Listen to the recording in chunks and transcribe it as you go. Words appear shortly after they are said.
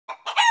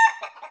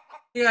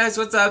Hey guys,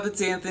 what's up?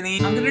 It's Anthony.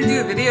 I'm gonna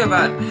do a video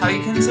about how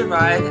you can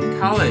survive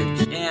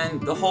college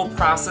and the whole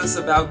process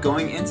about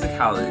going into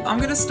college. I'm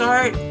gonna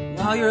start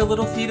while you're a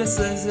little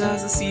fetuses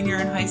as a senior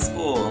in high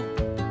school.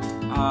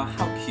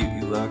 How cute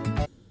you look.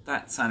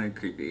 That sounded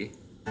creepy.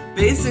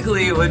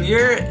 Basically, when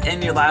you're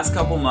in your last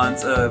couple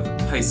months of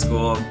high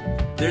school,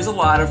 there's a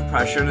lot of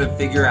pressure to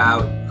figure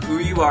out who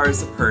you are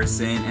as a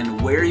person and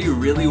where you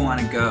really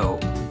want to go.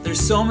 There's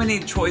so many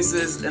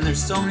choices and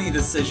there's so many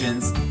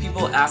decisions,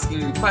 people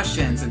asking you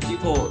questions and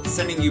people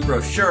sending you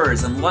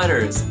brochures and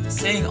letters,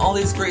 saying all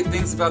these great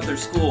things about their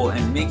school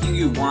and making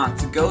you want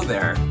to go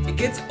there. It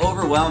gets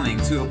overwhelming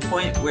to a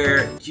point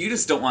where you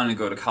just don't want to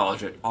go to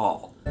college at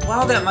all.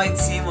 While that might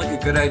seem like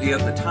a good idea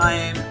at the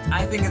time,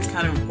 I think it's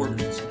kind of important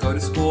to go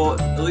to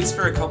school, at least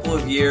for a couple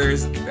of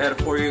years at a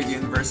four-year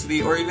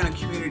university or even a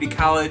community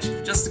college,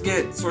 just to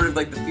get sort of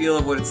like the feel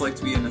of what it's like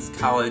to be in this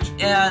college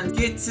and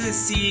get to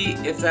see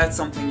if that's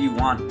something you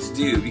want to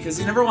do, because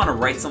you never want to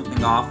write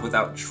something off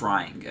without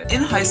trying it.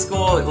 In high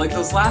school, like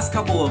those last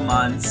couple of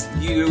months,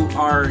 you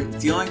are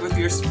dealing with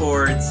your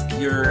sports,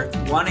 you're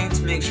wanting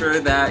to make sure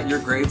that your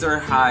grades are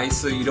high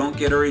so you don't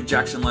get a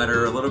rejection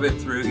letter a little bit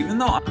through, even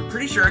though I'm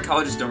pretty sure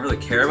colleges don't really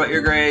care about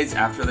your grades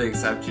after they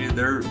accept you.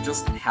 They're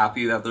just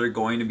happy that they're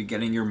going to be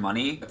getting your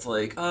money. It's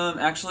like,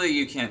 actually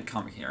you can't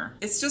come here.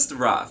 It's just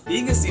rough.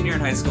 Being a senior in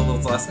high school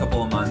those last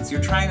couple of months,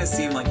 you're trying to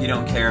seem like you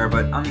don't care,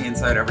 but on the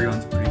inside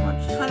everyone's pretty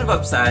much kind of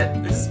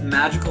upset. There's this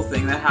magical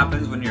thing that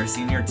happens when you're a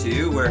senior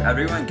too, where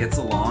everyone gets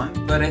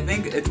along, but I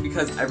think it's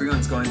because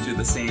everyone's going through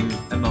the same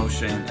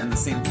emotion and the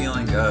same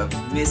feeling of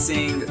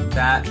missing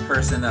that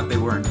person that they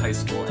were in high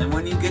school. And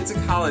when you get to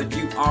college,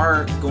 you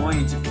are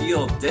going to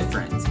feel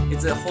different.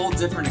 It's a whole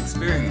different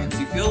experience.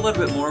 You feel a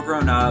little bit more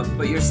grown up,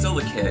 but you're still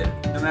a kid,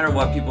 no matter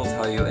what people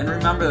tell you. And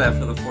remember that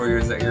for the 4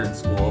 years that you're in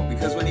school,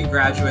 because when you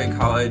graduate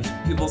college,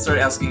 people start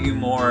asking you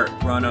more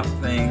grown-up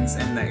things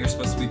and that you're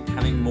supposed to be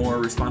having more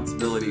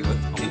responsibility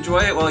with. Enjoy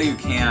it while you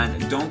can,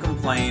 don't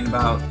complain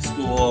about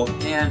school,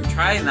 and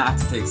try not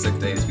to take sick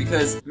days,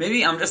 because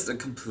maybe I'm just a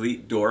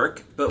complete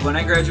dork, but when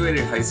I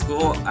graduated high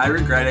school, I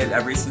regretted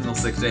every single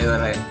sick day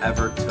that I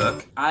ever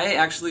took. I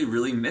actually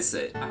really miss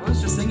it. I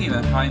was just thinking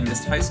about how I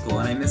missed high school,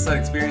 and I missed that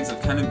experience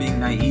of kind of being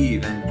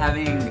naive and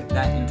having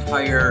that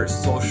entire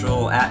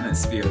social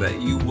atmosphere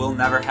that you will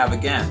never have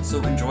again.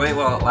 So enjoy it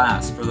while it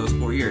lasts for those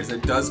 4 years.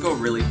 It does go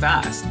really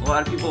fast. A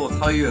lot of people will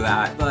tell you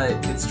that, but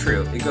it's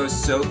true. It goes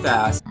so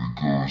fast.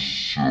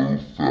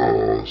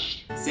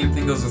 Same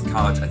thing goes with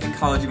college. I think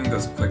college even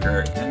goes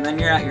quicker. And then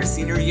you're at your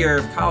senior year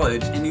of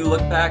college and you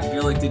look back and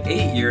you're like, did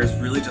 8 years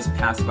really just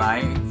pass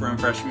by from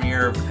freshman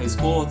year of high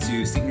school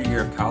to senior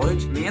year of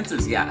college? And the answer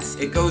is yes.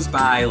 It goes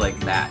by like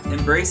that.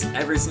 Embrace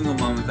every single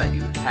moment that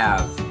you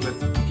have with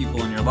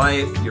people in your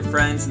life, your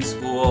friends in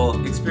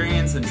school.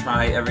 Experience and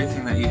try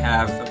everything that you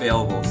have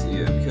available to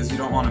you, because you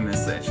don't want to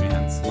miss that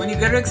chance. When you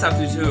get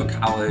accepted to a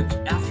college,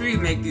 after you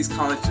make these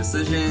college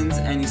decisions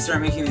and you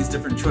start making these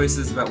different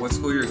choices about what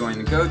school you're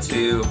going to go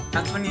to,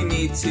 that's when you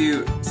need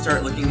to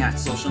start looking at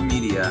social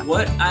media.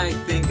 What I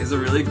think is a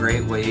really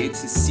great way to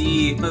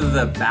see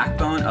the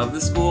backbone of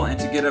the school and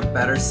to get a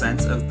better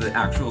sense of the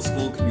actual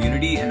school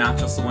community, and not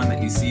just the one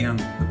that you see on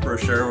the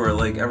brochure where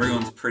like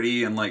everyone's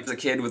pretty and like the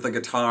kid with a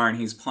guitar and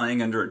he's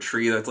playing under a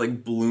tree that's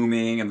like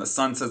blooming and the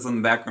sun sets in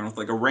the background with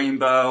like a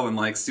rainbow and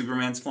like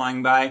Superman's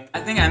flying by. I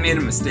think I made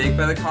a mistake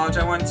by the college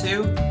I went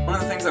to. One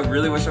of the things I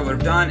really wish I would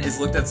have done is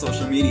looked at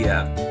social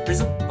media.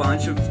 There's a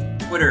bunch of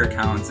Twitter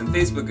accounts and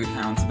Facebook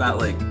accounts about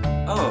like,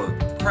 oh,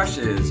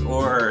 crushes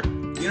or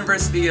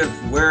University of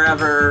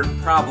wherever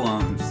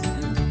problems.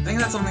 And I think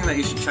that's something that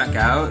you should check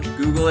out.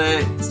 Google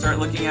it, start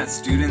looking at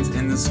students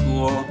in the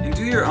school, and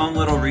do your own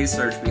little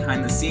research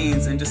behind the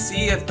scenes and just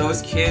see if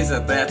those kids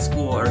at that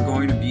school are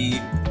going to be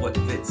what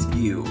fits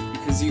you.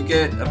 Because you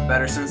get a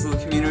better sense of the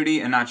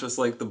community and not just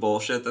like the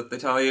bullshit that they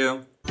tell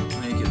you to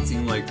make it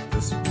seem like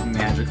this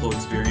magical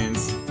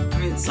experience. I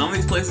mean, some of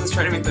these places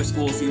try to make their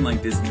school seem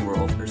like Disney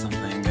World or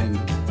something, and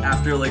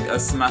after like a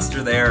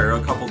semester there or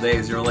a couple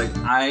days, you're like,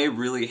 I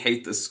really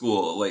hate this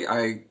school. Like,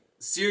 I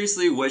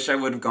seriously wish I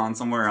would have gone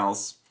somewhere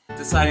else.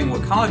 Deciding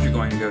what college you're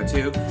going to go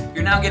to,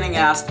 you're now getting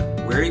asked,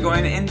 where are you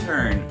going to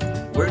intern?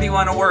 Where do you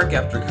want to work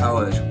after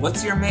college?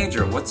 What's your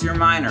major? What's your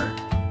minor?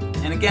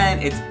 And again,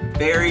 it's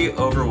very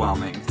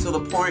overwhelming to the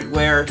point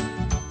where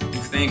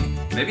you think,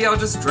 maybe I'll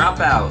just drop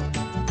out.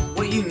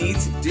 What you need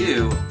to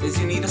do is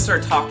you need to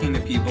start talking to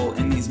people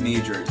in these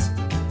majors.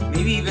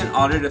 Maybe even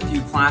audit a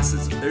few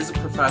classes. If there's a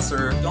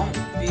professor, don't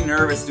be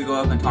nervous to go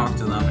up and talk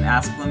to them and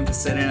ask them to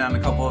sit in on a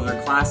couple of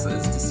their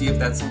classes to see if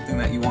that's something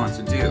that you want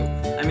to do.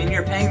 I mean,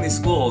 you're paying these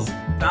schools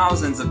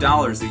thousands of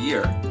dollars a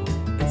year.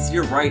 It's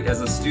your right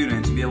as a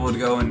student to be able to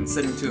go and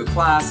sit into a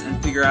class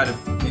and figure out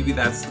if maybe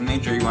that's the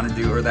major you want to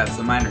do or that's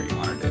the minor you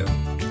want to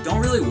do. Don't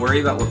really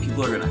worry about what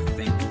people are going to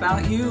think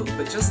about you,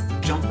 but just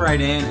jump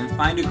right in and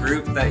find a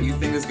group that you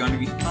think is going to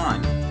be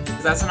fun.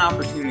 Because that's an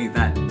opportunity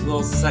that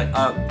will set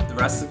up the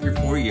rest of your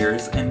 4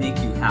 years and make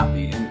you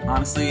happy. And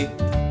honestly,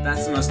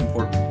 that's the most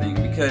important thing,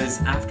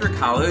 because after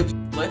college,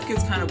 life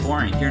gets kind of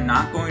boring. You're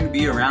not going to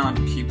be around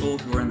people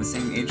who are in the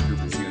same age group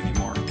as you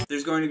anymore.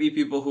 going to be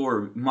people who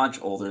are much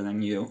older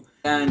than you.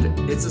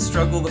 And it's a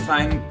struggle to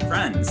find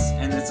friends,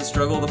 and it's a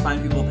struggle to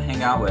find people to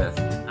hang out with.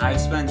 I've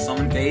spent so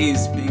many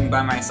days being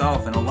by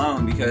myself and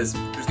alone because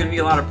there's going to be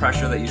a lot of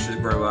pressure that you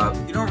should grow up.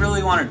 You don't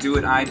really want to do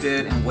what I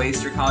did and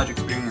waste your college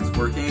experience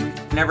working.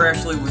 I never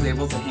actually was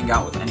able to hang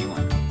out with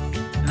anyone.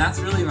 And that's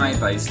really my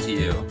advice to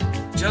you.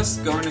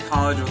 Just go into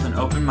college with an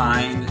open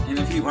mind, and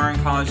if you are in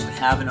college, to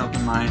have an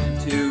open mind, and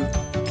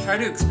to try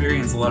to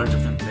experience a lot of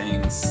different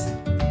things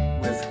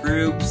with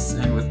groups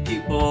and with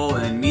people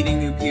and meeting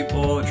new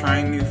people,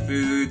 trying new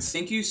foods.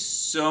 Thank you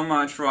so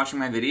much for watching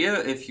my video.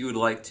 If you would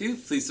like to,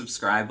 please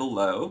subscribe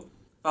below.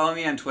 Follow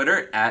me on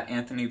Twitter at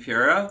Anthony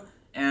Pirro,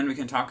 and we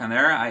can talk on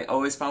there. I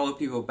always follow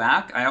people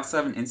back. I also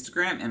have an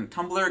Instagram and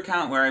Tumblr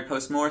account where I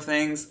post more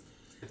things.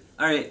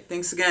 Alright,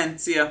 thanks again.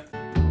 See ya.